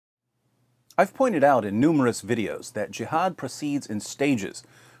I've pointed out in numerous videos that jihad proceeds in stages.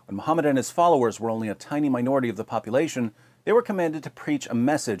 When Muhammad and his followers were only a tiny minority of the population, they were commanded to preach a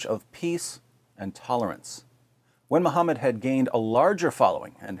message of peace and tolerance. When Muhammad had gained a larger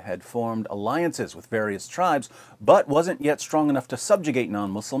following and had formed alliances with various tribes, but wasn't yet strong enough to subjugate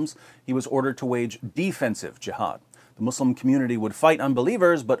non-Muslims, he was ordered to wage defensive jihad. The Muslim community would fight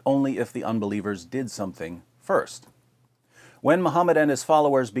unbelievers, but only if the unbelievers did something first. When Muhammad and his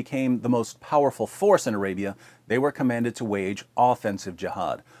followers became the most powerful force in Arabia, they were commanded to wage offensive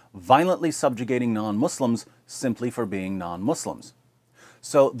jihad, violently subjugating non-Muslims simply for being non-Muslims.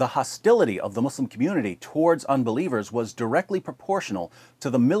 So the hostility of the Muslim community towards unbelievers was directly proportional to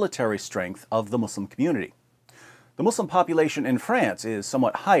the military strength of the Muslim community. The Muslim population in France is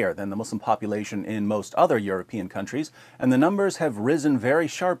somewhat higher than the Muslim population in most other European countries, and the numbers have risen very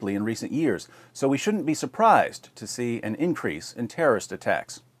sharply in recent years, so we shouldn't be surprised to see an increase in terrorist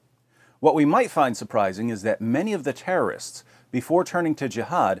attacks. What we might find surprising is that many of the terrorists, before turning to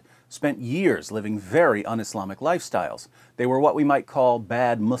jihad, spent years living very un-Islamic lifestyles. They were what we might call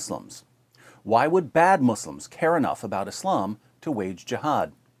bad Muslims. Why would bad Muslims care enough about Islam to wage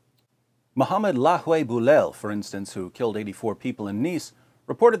jihad? Mohamed Lahouaiej Bouhlel, for instance, who killed 84 people in Nice,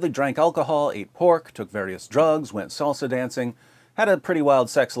 reportedly drank alcohol, ate pork, took various drugs, went salsa dancing, had a pretty wild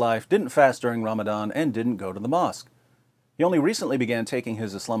sex life, didn't fast during Ramadan, and didn't go to the mosque. He only recently began taking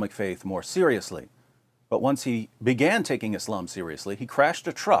his Islamic faith more seriously. But once he began taking Islam seriously, he crashed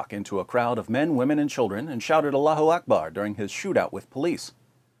a truck into a crowd of men, women, and children and shouted Allahu Akbar during his shootout with police.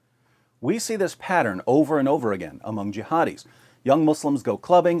 We see this pattern over and over again among jihadis. Young Muslims go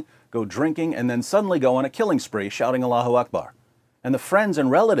clubbing, go drinking, and then suddenly go on a killing spree shouting Allahu Akbar. And the friends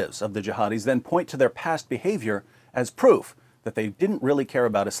and relatives of the jihadis then point to their past behavior as proof that they didn't really care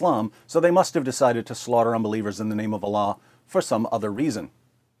about Islam, so they must have decided to slaughter unbelievers in the name of Allah for some other reason.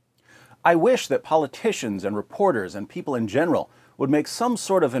 I wish that politicians and reporters and people in general would make some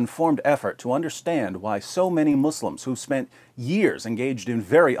sort of informed effort to understand why so many Muslims who've spent years engaged in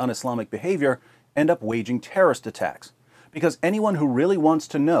very un-Islamic behavior end up waging terrorist attacks. Because anyone who really wants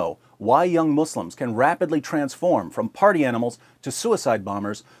to know why young Muslims can rapidly transform from party animals to suicide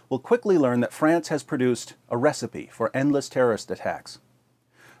bombers will quickly learn that France has produced a recipe for endless terrorist attacks.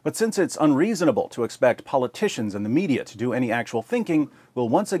 But since it's unreasonable to expect politicians and the media to do any actual thinking, we'll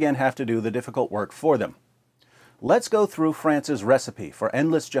once again have to do the difficult work for them. Let's go through France's recipe for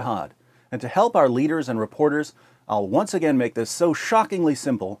endless jihad, and to help our leaders and reporters, I'll once again make this so shockingly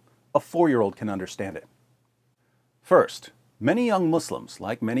simple, a 4-year-old can understand it. First, many young Muslims,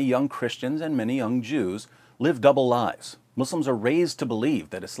 like many young Christians and many young Jews, live double lives. Muslims are raised to believe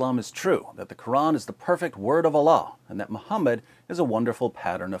that Islam is true, that the Quran is the perfect word of Allah, and that Muhammad is a wonderful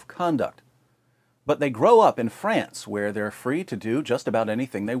pattern of conduct. But they grow up in France, where they're free to do just about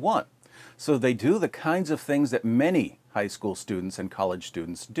anything they want. So they do the kinds of things that many high school students and college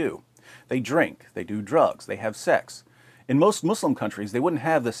students do. They drink, they do drugs, they have sex. In most Muslim countries, they wouldn't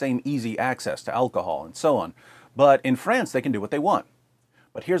have the same easy access to alcohol and so on. But in France, they can do what they want.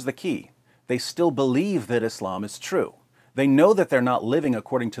 But here's the key. They still believe that Islam is true. They know that they're not living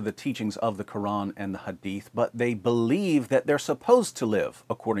according to the teachings of the Quran and the Hadith, but they believe that they're supposed to live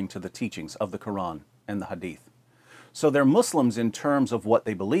according to the teachings of the Quran and the Hadith. So they're Muslims in terms of what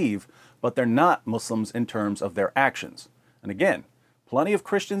they believe, but they're not Muslims in terms of their actions. And again, plenty of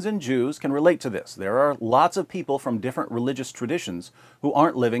Christians and Jews can relate to this. There are lots of people from different religious traditions who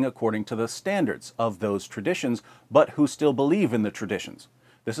aren't living according to the standards of those traditions, but who still believe in the traditions.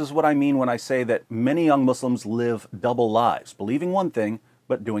 This is what I mean when I say that many young Muslims live double lives, believing one thing,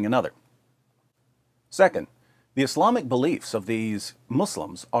 but doing another. Second, the Islamic beliefs of these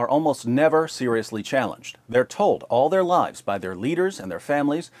Muslims are almost never seriously challenged. They're told all their lives by their leaders and their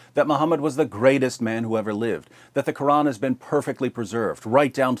families that Muhammad was the greatest man who ever lived, that the Quran has been perfectly preserved,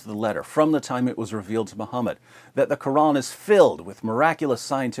 right down to the letter, from the time it was revealed to Muhammad, that the Quran is filled with miraculous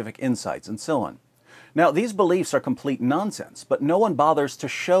scientific insights, and so on. Now, these beliefs are complete nonsense, but no one bothers to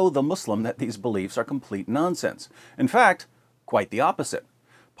show the Muslim that these beliefs are complete nonsense. In fact, quite the opposite.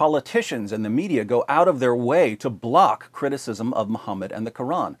 Politicians and the media go out of their way to block criticism of Muhammad and the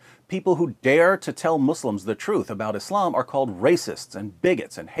Quran. People who dare to tell Muslims the truth about Islam are called racists and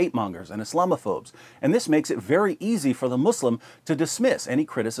bigots and hate-mongers and Islamophobes. And this makes it very easy for the Muslim to dismiss any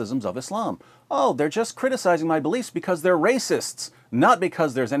criticisms of Islam. Oh, they're just criticizing my beliefs because they're racists, not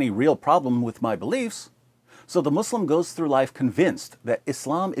because there's any real problem with my beliefs. So the Muslim goes through life convinced that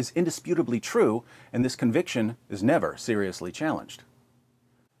Islam is indisputably true, and this conviction is never seriously challenged.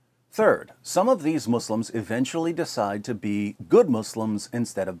 Third, some of these Muslims eventually decide to be good Muslims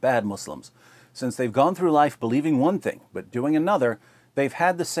instead of bad Muslims. Since they've gone through life believing one thing but doing another, They've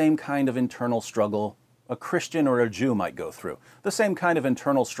had the same kind of internal struggle a Christian or a Jew might go through. The same kind of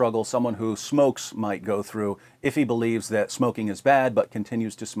internal struggle someone who smokes might go through if he believes that smoking is bad but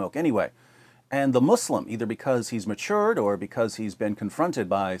continues to smoke anyway. And the Muslim, either because he's matured or because he's been confronted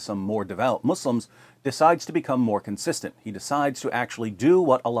by some more devout Muslims, decides to become more consistent. He decides to actually do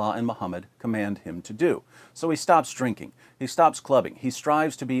what Allah and Muhammad command him to do. So he stops drinking, he stops clubbing, he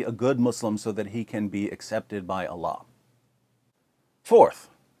strives to be a good Muslim so that he can be accepted by Allah. Fourth,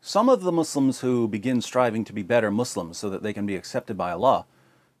 some of the Muslims who begin striving to be better Muslims so that they can be accepted by Allah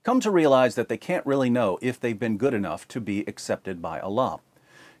come to realize that they can't really know if they've been good enough to be accepted by Allah.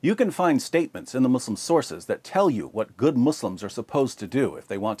 You can find statements in the Muslim sources that tell you what good Muslims are supposed to do if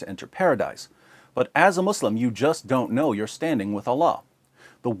they want to enter paradise. But as a Muslim, you just don't know you're standing with Allah.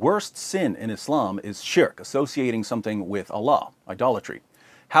 The worst sin in Islam is shirk, associating something with Allah, idolatry.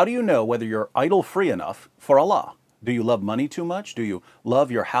 How do you know whether you're idol-free enough for Allah? Do you love money too much? Do you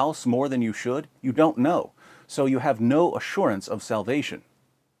love your house more than you should? You don't know. So you have no assurance of salvation.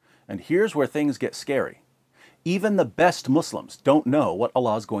 And here's where things get scary. Even the best Muslims don't know what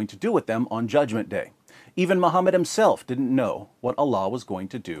Allah is going to do with them on Judgment Day. Even Muhammad himself didn't know what Allah was going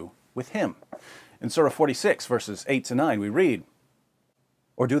to do with him. In Surah 46, verses 8 to 9, we read,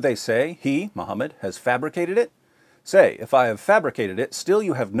 "Or do they say, he, Muhammad, has fabricated it? Say, if I have fabricated it, still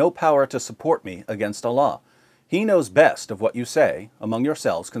you have no power to support me against Allah. He knows best of what you say among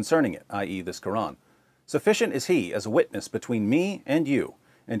yourselves concerning it," i.e. this Quran. "Sufficient is He as a witness between me and you,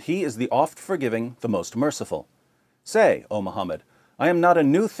 and He is the oft-forgiving, the most merciful. Say, O Muhammad, I am not a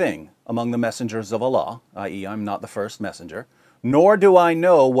new thing among the messengers of Allah," i.e. I'm not the first messenger, "nor do I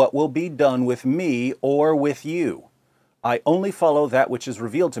know what will be done with me or with you. I only follow that which is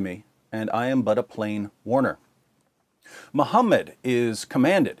revealed to me, and I am but a plain warner." Muhammad is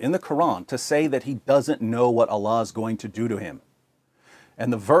commanded in the Quran to say that he doesn't know what Allah is going to do to him.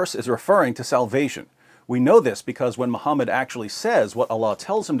 And the verse is referring to salvation. We know this because when Muhammad actually says what Allah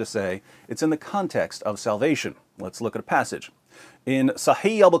tells him to say, it's in the context of salvation. Let's look at a passage. In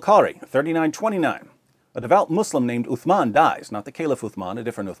Sahih al-Bukhari, 3929, a devout Muslim named Uthman dies, not the Caliph Uthman, a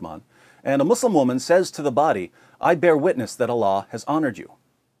different Uthman, and a Muslim woman says to the body, "I bear witness that Allah has honored you."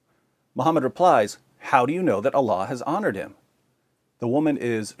 Muhammad replies, "How do you know that Allah has honored him?" The woman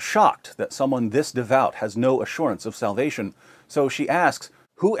is shocked that someone this devout has no assurance of salvation, so she asks,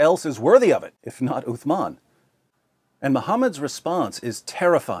 who else is worthy of it, if not Uthman? And Muhammad's response is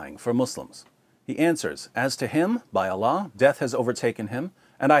terrifying for Muslims. He answers, "As to him, by Allah, death has overtaken him,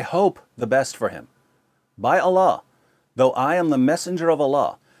 and I hope the best for him. By Allah, though I am the messenger of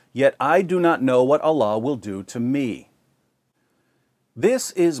Allah, yet I do not know what Allah will do to me."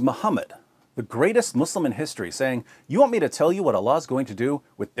 This is Muhammad, the greatest Muslim in history, saying, "You want me to tell you what Allah is going to do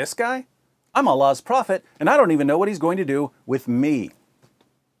with this guy? I'm Allah's prophet, and I don't even know what He's going to do with me."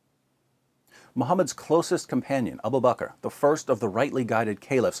 Muhammad's closest companion, Abu Bakr, the first of the rightly guided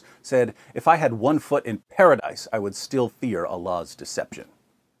caliphs, said, "If I had one foot in paradise, I would still fear Allah's deception."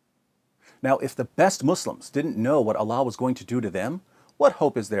 Now, if the best Muslims didn't know what Allah was going to do to them, what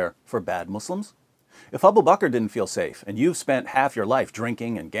hope is there for bad Muslims? If Abu Bakr didn't feel safe, and you've spent half your life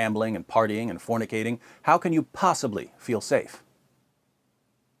drinking and gambling and partying and fornicating, how can you possibly feel safe?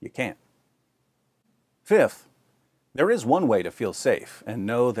 You can't. Fifth, there is one way to feel safe and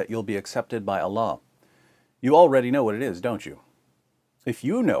know that you'll be accepted by Allah. You already know what it is, don't you? If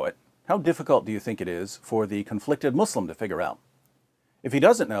you know it, how difficult do you think it is for the conflicted Muslim to figure out? If he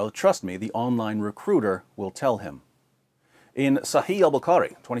doesn't know, trust me, the online recruiter will tell him. In Sahih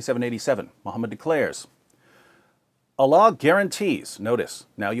al-Bukhari, 2787, Muhammad declares, Allah guarantees, notice,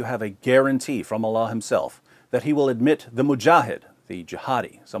 now you have a guarantee from Allah Himself, that He will admit the mujahid, the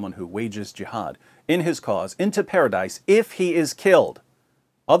jihadi, someone who wages jihad, in his cause, into paradise if he is killed.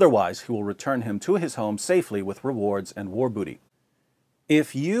 Otherwise, He will return him to his home safely with rewards and war booty.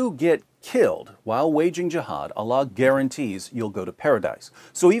 If you get killed while waging jihad, Allah guarantees you'll go to paradise.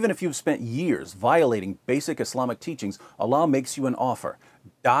 So even if you've spent years violating basic Islamic teachings, Allah makes you an offer.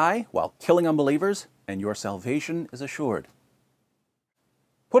 Die while killing unbelievers, and your salvation is assured.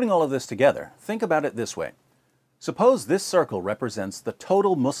 Putting all of this together, think about it this way. Suppose this circle represents the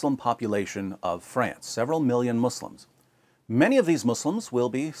total Muslim population of France, several million Muslims. Many of these Muslims will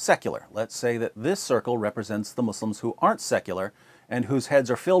be secular. Let's say that this circle represents the Muslims who aren't secular and whose heads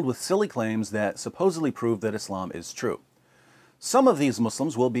are filled with silly claims that supposedly prove that Islam is true. Some of these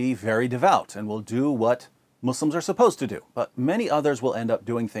Muslims will be very devout and will do what Muslims are supposed to do, but many others will end up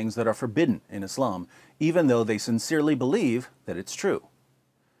doing things that are forbidden in Islam, even though they sincerely believe that it's true.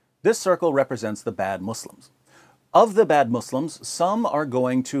 This circle represents the bad Muslims. Of the bad Muslims, some are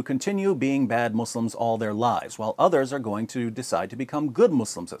going to continue being bad Muslims all their lives, while others are going to decide to become good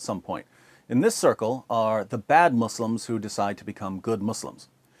Muslims at some point. In this circle are the bad Muslims who decide to become good Muslims.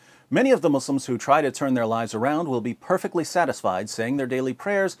 Many of the Muslims who try to turn their lives around will be perfectly satisfied saying their daily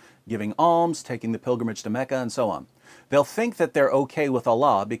prayers, giving alms, taking the pilgrimage to Mecca, and so on. They'll think that they're okay with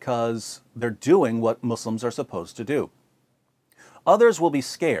Allah because they're doing what Muslims are supposed to do. Others will be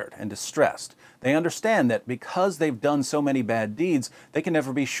scared and distressed. They understand that because they've done so many bad deeds, they can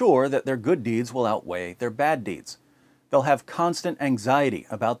never be sure that their good deeds will outweigh their bad deeds. They'll have constant anxiety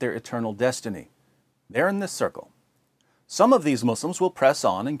about their eternal destiny. They're in this circle. Some of these Muslims will press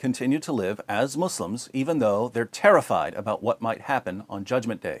on and continue to live as Muslims, even though they're terrified about what might happen on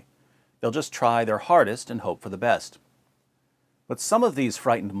Judgment Day. They'll just try their hardest and hope for the best. But some of these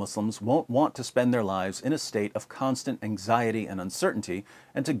frightened Muslims won't want to spend their lives in a state of constant anxiety and uncertainty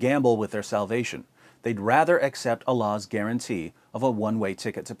and to gamble with their salvation. They'd rather accept Allah's guarantee of a one-way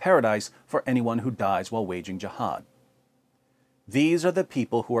ticket to paradise for anyone who dies while waging jihad. These are the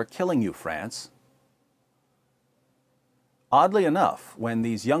people who are killing you, France. Oddly enough, when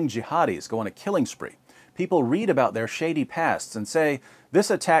these young jihadis go on a killing spree, people read about their shady pasts and say, this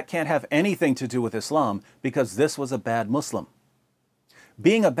attack can't have anything to do with Islam because this was a bad Muslim.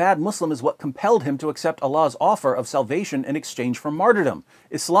 Being a bad Muslim is what compelled him to accept Allah's offer of salvation in exchange for martyrdom.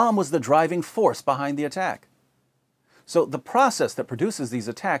 Islam was the driving force behind the attack. So the process that produces these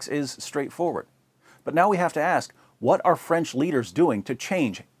attacks is straightforward. But now we have to ask, what are French leaders doing to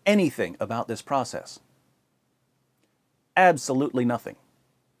change anything about this process? Absolutely nothing.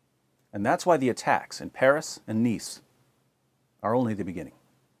 And that's why the attacks in Paris and Nice are only the beginning.